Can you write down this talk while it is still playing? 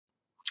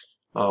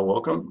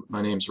Welcome.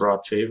 My name is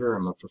Rob Favor.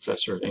 I'm a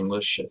professor of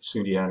English at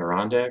SUNY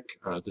Adirondack.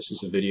 This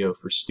is a video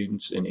for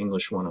students in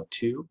English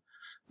 102,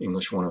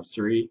 English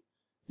 103,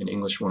 and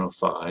English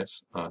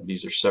 105.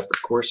 These are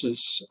separate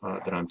courses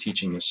that I'm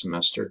teaching this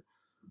semester.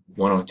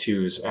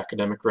 102 is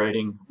academic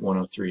writing,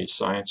 103 is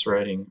science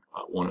writing,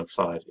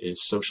 105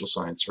 is social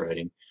science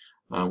writing.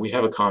 We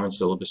have a common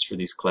syllabus for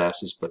these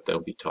classes, but they'll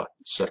be taught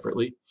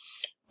separately.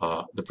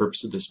 The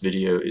purpose of this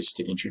video is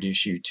to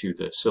introduce you to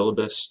the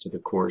syllabus, to the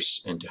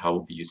course, and to how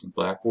we'll be using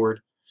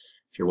Blackboard.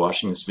 If you're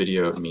watching this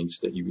video, it means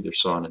that you either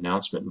saw an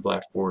announcement in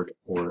Blackboard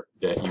or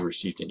that you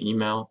received an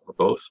email, or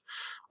both,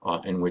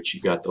 in which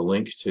you got the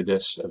link to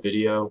this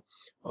video,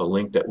 a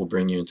link that will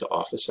bring you into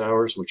office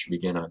hours, which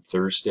begin on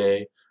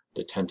Thursday,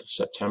 the 10th of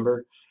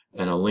September,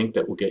 and a link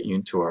that will get you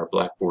into our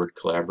Blackboard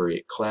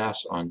Collaborate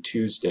class on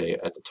Tuesday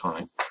at the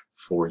time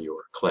for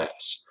your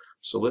class.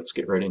 So let's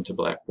get right into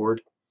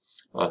Blackboard.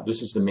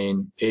 This is the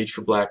main page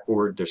for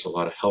Blackboard. There's a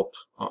lot of help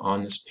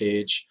on this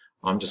page.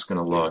 I'm just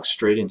going to log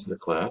straight into the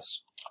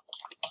class.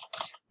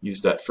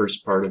 Use that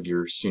first part of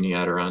your SUNY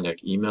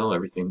Adirondack email,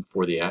 everything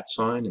before the @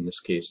 sign. In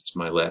this case, it's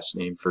my last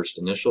name, first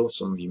initial.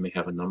 Some of you may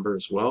have a number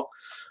as well.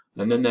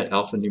 And then that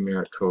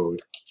alphanumeric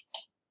code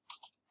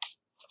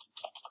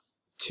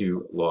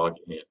to log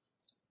in.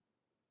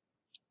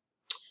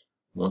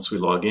 Once we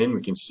log in,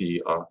 we can see,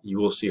 you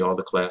will see all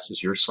the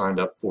classes you're signed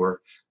up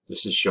for.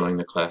 This is showing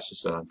the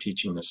classes that I'm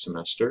teaching this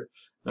semester,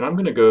 and I'm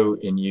going to go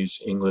and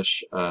use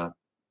English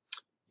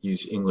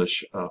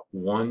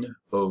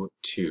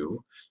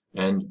 102.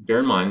 And bear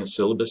in mind, the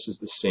syllabus is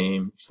the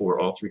same for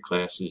all three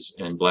classes,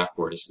 and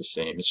Blackboard is the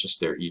same. It's just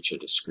they're each a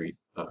discrete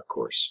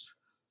course.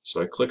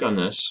 So I click on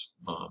this,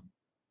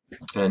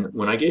 and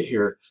when I get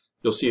here,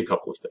 you'll see a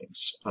couple of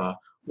things.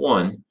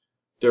 One,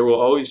 there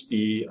will always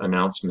be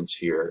announcements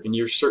here, and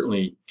you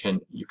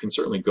can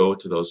certainly go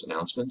to those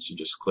announcements. You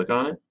just click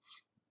on it,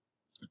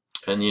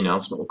 and the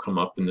announcement will come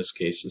up. In this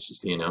case, this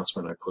is the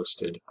announcement I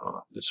posted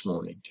this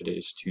morning. Today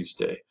is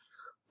Tuesday,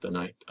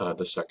 the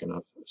 2nd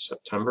of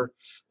September.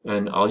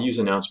 And I'll use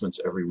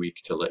announcements every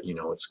week to let you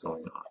know what's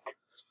going on.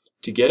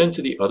 To get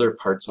into the other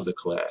parts of the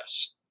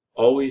class,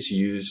 always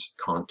use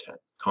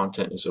content.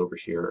 Content is over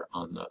here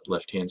on the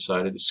left-hand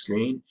side of the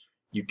screen.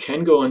 You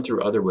can go in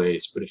through other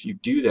ways, but if you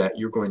do that,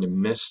 you're going to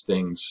miss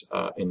things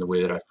in the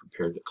way that I've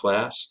prepared the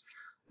class.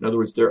 In other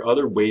words, there are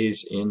other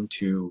ways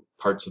into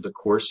parts of the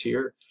course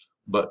here,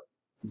 but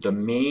the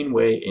main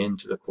way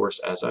into the course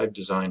as I've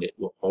designed it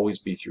will always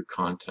be through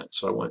content.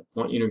 So I want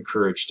you to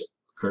encourage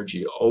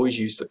you to always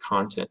use the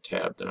content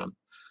tab that I'm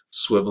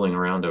swiveling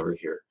around over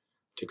here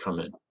to come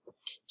in.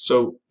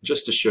 So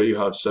just to show you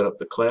how I've set up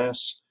the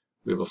class,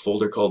 we have a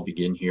folder called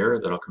Begin here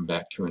that I'll come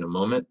back to in a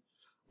moment.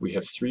 We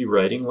have 3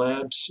 writing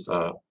labs,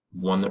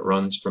 one that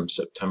runs from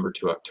September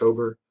to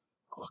October,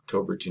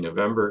 October to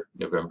November,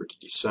 November to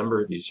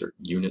December. These are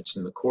units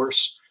in the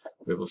course.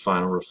 We have a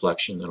final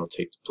reflection that will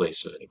take the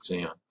place of an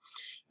exam.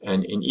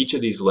 And in each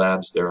of these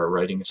labs, there are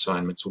writing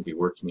assignments we'll be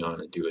working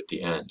on and do at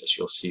the end, as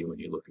you'll see when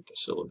you look at the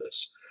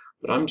syllabus.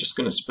 But I'm just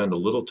going to spend a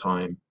little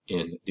time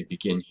in the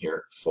Begin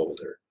Here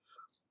folder.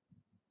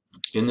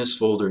 In this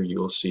folder,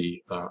 you'll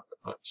see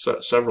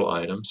several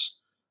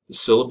items. The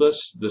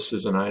syllabus, this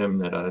is an item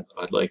that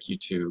I'd like you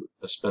to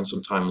spend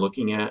some time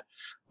looking at.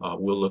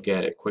 We'll look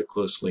at it quite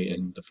closely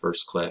in the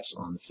first class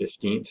on the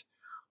 15th.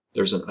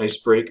 There's an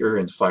icebreaker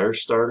and fire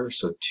starter,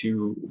 so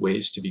 2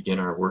 ways to begin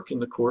our work in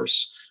the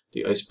course.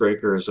 The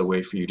icebreaker is a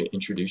way for you to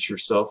introduce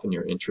yourself and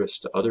your interests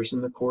to others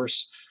in the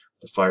course.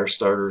 The fire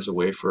starter is a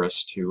way for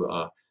us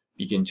to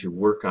begin to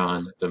work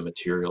on the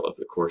material of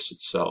the course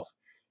itself.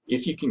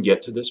 If you can get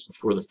to this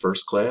before the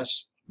first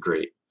class,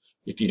 great.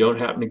 If you don't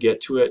happen to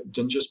get to it,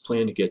 then just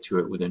plan to get to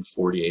it within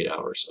 48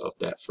 hours of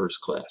that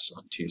first class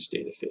on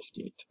Tuesday the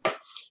 15th.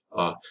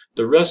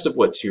 The rest of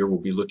what's here we'll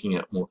be looking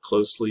at more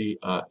closely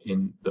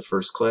in the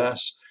first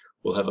class.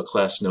 We'll have a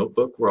class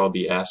notebook where I'll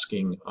be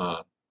asking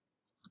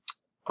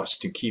us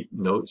to keep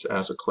notes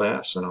as a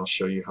class, and I'll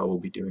show you how we'll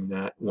be doing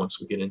that once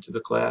we get into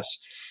the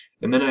class.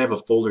 And then I have a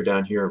folder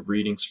down here of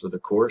readings for the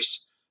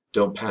course.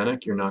 Don't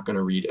panic, you're not going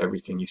to read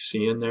everything you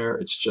see in there.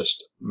 It's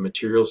just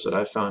materials that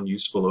I found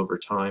useful over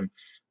time.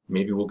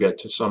 Maybe we'll get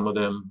to some of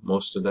them,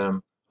 most of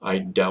them. I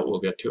doubt we'll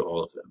get to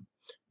all of them.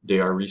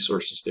 There are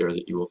resources there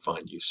that you will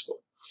find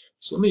useful.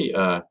 So let me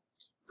go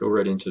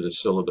right into the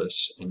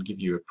syllabus and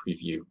give you a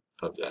preview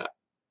of that.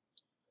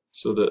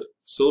 So the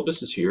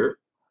syllabus is here,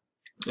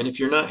 and if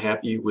you're not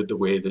happy with the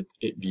way that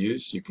it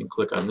views, you can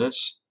click on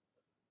this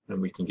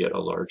and we can get a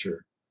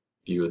larger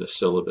view of the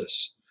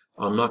syllabus.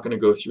 I'm not going to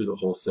go through the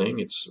whole thing.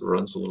 It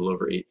runs a little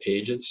over 8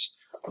 pages,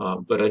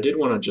 but I did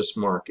want to just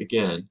mark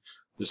again,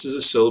 this is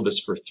a syllabus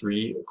for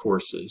 3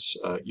 courses.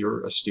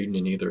 You're a student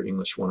in either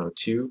English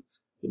 102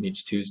 that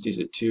meets Tuesdays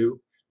at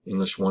 2,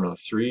 English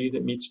 103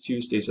 that meets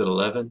Tuesdays at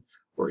 11,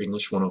 or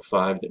English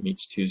 105 that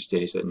meets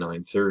Tuesdays at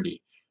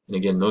 9:30. And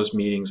again, those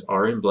meetings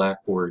are in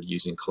Blackboard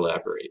using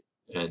Collaborate,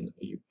 and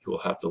you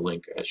will have the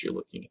link as you're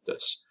looking at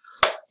this.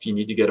 If you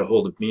need to get a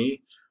hold of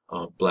me,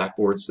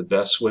 Blackboard's the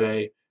best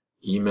way.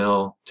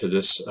 email to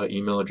this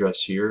email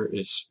address here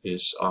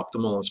is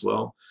optimal as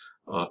well.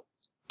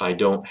 I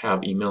don't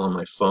have email on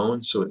my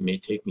phone, so it may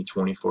take me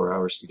 24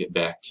 hours to get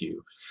back to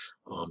you.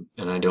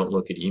 And I don't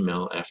look at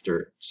email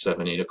after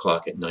 7, 8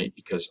 o'clock at night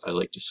because I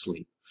like to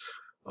sleep.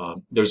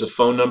 There's a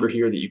phone number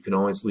here that you can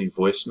always leave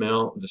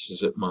voicemail. This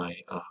is at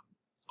my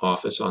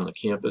office on the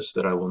campus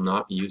that I will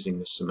not be using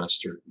this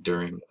semester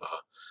during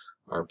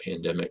our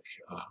pandemic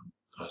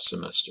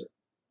semester.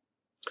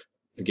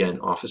 Again,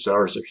 office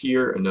hours are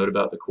here, a note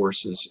about the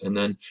courses, and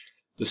then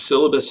the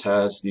syllabus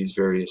has these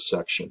various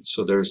sections.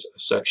 So there's a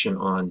section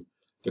on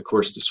the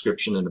course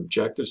description and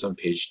objectives on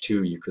page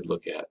 2 you could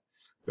look at.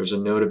 There's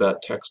a note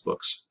about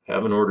textbooks.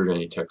 Haven't ordered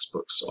any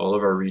textbooks. All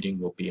of our reading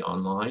will be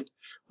online,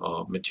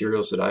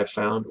 materials that I've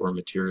found or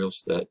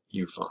materials that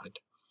you find.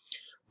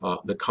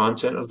 The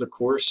content of the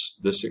course,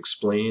 this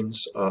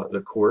explains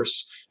the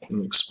course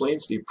and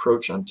explains the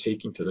approach I'm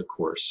taking to the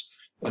course.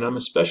 And I'm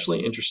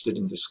especially interested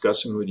in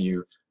discussing with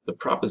you the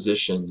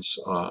propositions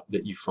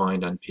that you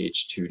find on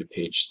page 2 to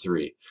page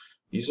 3.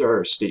 These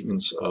are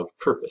statements of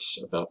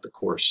purpose about the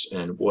course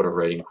and what a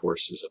writing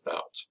course is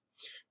about.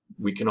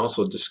 We can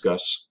also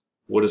discuss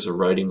what is a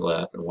writing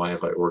lab and why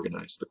have I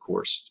organized the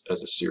course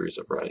as a series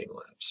of writing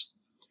labs.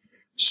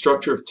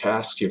 Structure of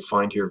tasks, you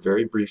find here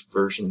very brief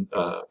versions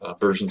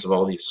of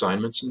all the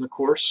assignments in the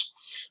course.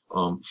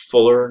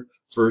 Fuller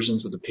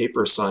versions of the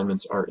paper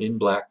assignments are in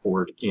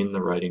Blackboard in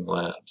the writing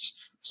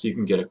labs. So you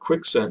can get a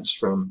quick sense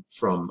from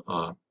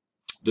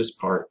this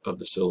part of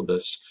the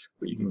syllabus,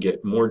 but you can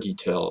get more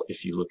detail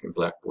if you look in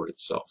Blackboard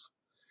itself.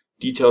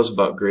 Details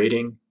about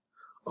grading,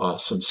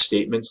 some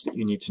statements that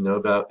you need to know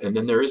about, and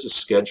then there is a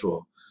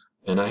schedule.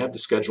 And I have the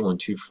schedule in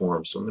 2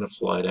 forms, so I'm going to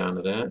fly down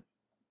to that.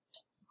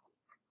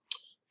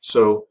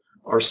 So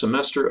our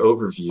semester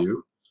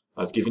overview,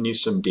 I've given you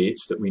some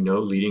dates that we know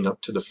leading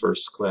up to the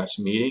first class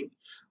meeting,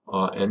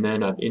 and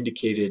then I've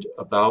indicated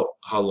about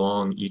how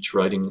long each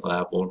writing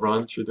lab will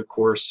run through the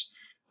course,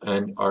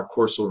 and our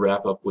course will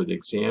wrap up with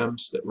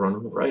exams that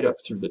run right up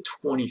through the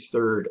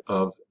 23rd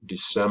of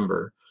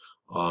December.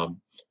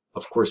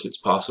 Of course, it's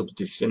possible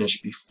to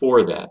finish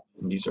before that,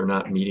 and these are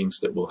not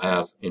meetings that we'll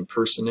have in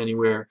person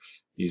anywhere.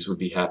 These would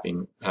be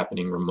happening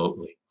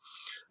remotely.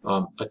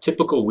 A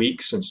typical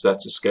week, since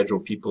that's a schedule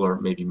people are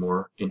maybe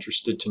more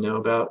interested to know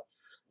about,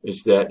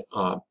 is that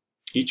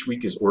each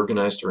week is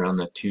organized around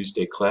that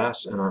Tuesday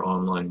class and our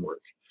online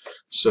work.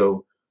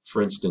 So,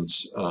 for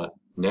instance,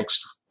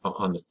 next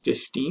on the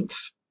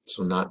 15th,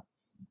 so not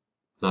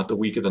the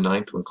week of the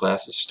 9th when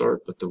classes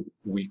start, but the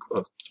week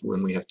of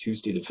when we have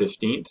Tuesday the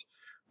 15th,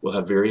 we'll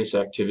have various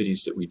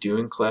activities that we do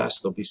in class.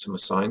 There'll be some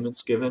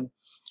assignments given.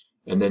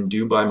 And then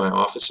due by my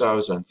office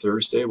hours on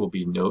Thursday will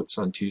be notes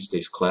on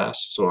Tuesday's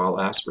class. So I'll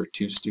ask for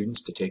 2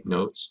 students to take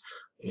notes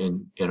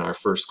in our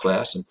first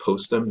class and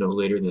post them no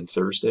later than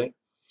Thursday.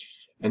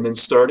 And then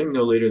starting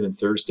no later than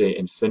Thursday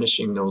and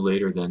finishing no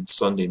later than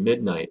Sunday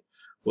midnight,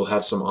 we'll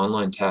have some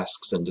online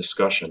tasks and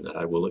discussion that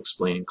I will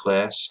explain in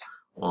class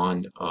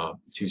on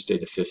Tuesday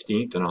the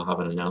 15th, and I'll have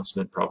an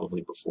announcement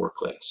probably before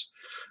class.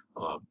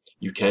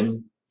 You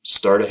can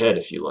start ahead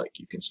if you like.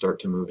 You can start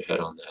to move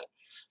ahead on that.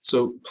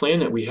 So plan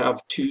that we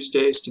have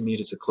Tuesdays to meet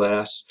as a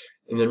class,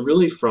 and then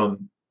really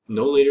from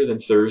no later than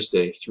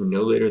Thursday through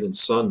no later than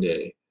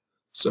Sunday,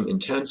 some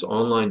intense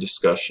online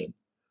discussion.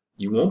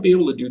 You won't be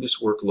able to do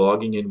this work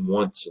logging in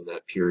once in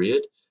that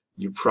period.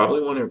 You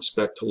probably want to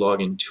expect to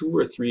log in 2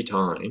 or 3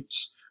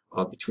 times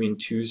between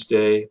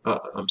Tuesday's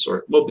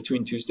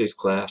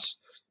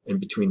class and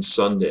between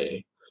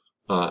Sunday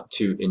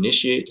to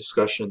initiate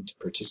discussion, to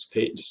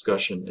participate in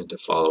discussion, and to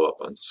follow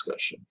up on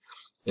discussion.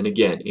 And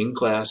again, in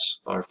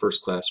class, our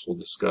first class will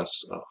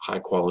discuss high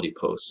quality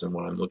posts and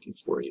what I'm looking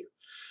for you.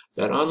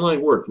 That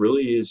online work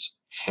really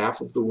is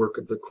half of the work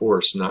of the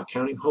course, not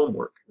counting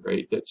homework,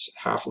 right? That's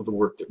half of the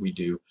work that we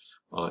do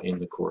in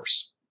the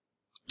course.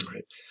 All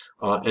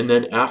right. And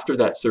then after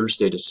that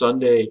Thursday to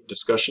Sunday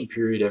discussion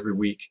period every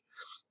week,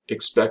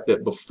 expect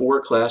that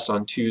before class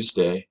on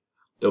Tuesday,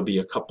 there'll be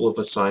a couple of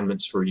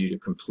assignments for you to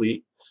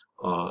complete,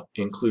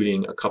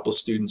 including a couple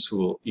students who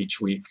will each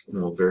week,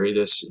 and we'll vary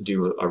this,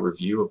 do a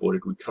review of what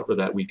did we cover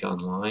that week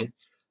online,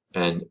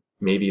 and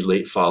maybe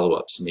late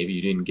follow-ups. Maybe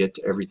you didn't get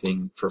to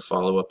everything for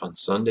follow-up on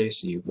Sunday,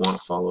 so you want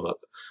to follow up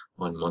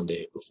on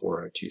Monday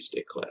before our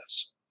Tuesday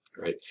class.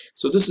 Right.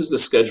 So this is the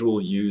schedule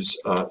we'll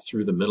use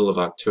through the middle of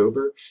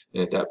October,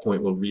 and at that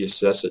point we'll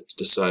reassess it to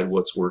decide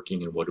what's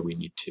working and what do we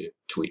need to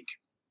tweak.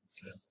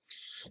 Okay.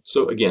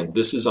 So again,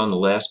 this is on the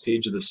last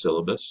page of the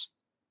syllabus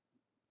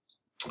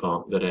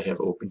that I have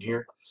open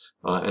here,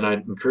 and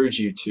I'd encourage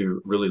you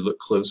to really look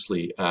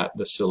closely at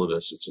the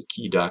syllabus. It's a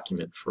key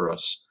document for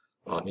us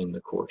in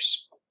the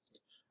course.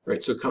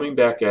 Right. So coming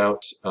back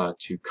out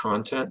to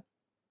content,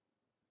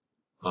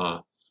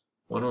 why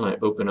don't I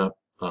open up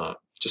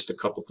just a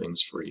couple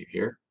things for you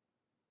here.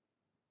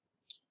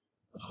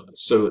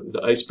 So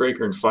the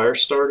icebreaker and fire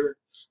starter,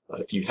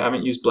 if you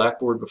haven't used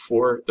Blackboard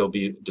before, there'll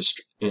be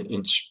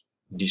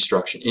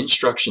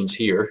instructions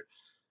here,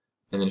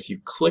 and then if you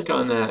click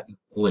on that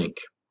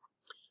link,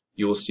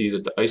 you will see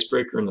that the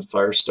icebreaker and the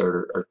fire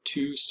starter are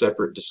two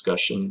separate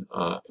discussion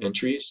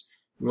entries.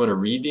 You want to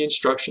read the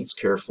instructions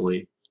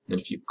carefully, and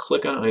if you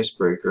click on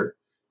icebreaker,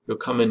 you'll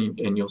come in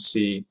and you'll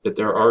see that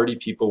there are already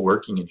people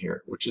working in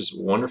here, which is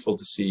wonderful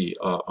to see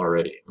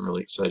already. I'm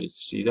really excited to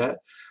see that.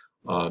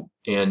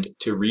 And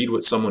to read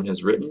what someone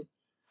has written,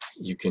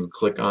 you can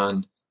click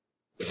on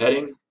the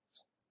heading,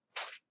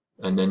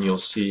 and then you'll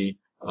see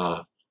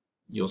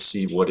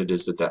what it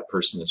is that that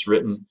person has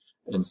written.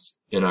 And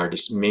in our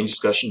main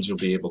discussions, you'll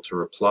be able to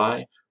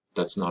reply.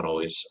 That's not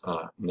always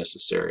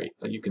necessary.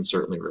 You can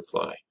certainly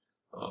reply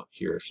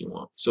here if you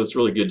want. So it's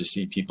really good to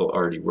see people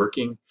already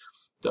working.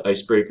 The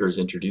icebreaker is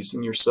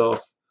introducing yourself.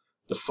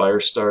 The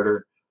fire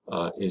starter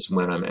is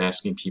when I'm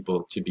asking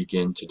people to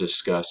begin to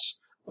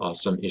discuss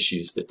some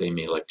issues that they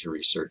may like to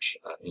research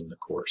in the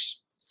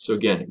course. So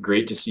again,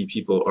 great to see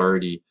people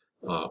already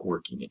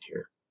working in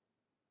here.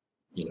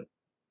 You know,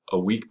 a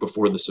week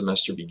before the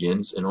semester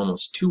begins, and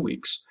almost 2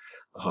 weeks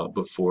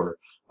before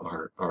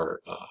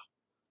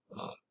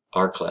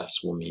our class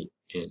will meet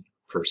in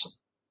person.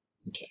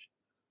 Okay,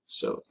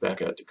 so back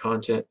out to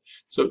content.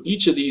 So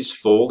each of these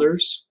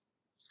folders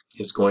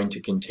is going to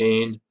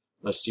contain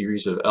a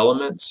series of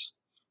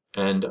elements,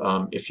 and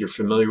if you're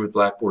familiar with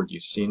Blackboard,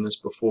 you've seen this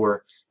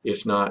before.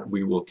 If not,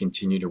 we will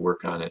continue to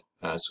work on it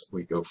as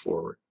we go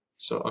forward.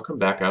 So I'll come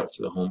back out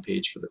to the home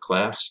page for the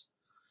class,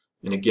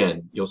 and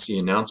again, you'll see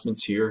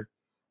announcements here,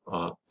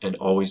 and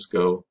always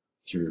go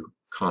through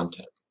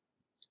content.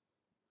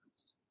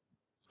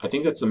 I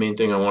think that's the main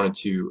thing I wanted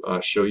to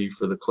show you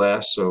for the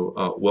class. So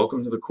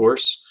welcome to the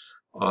course,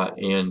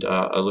 and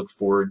I look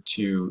forward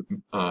to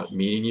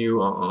meeting you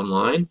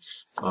online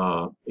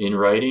in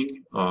writing.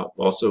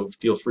 Also,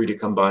 feel free to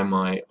come by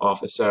my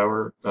office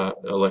hour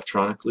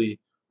electronically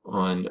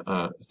on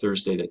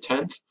Thursday the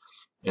 10th,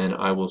 and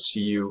I will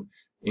see you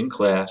in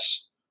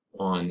class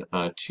on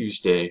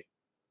Tuesday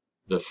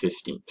the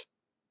 15th.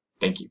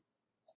 Thank you.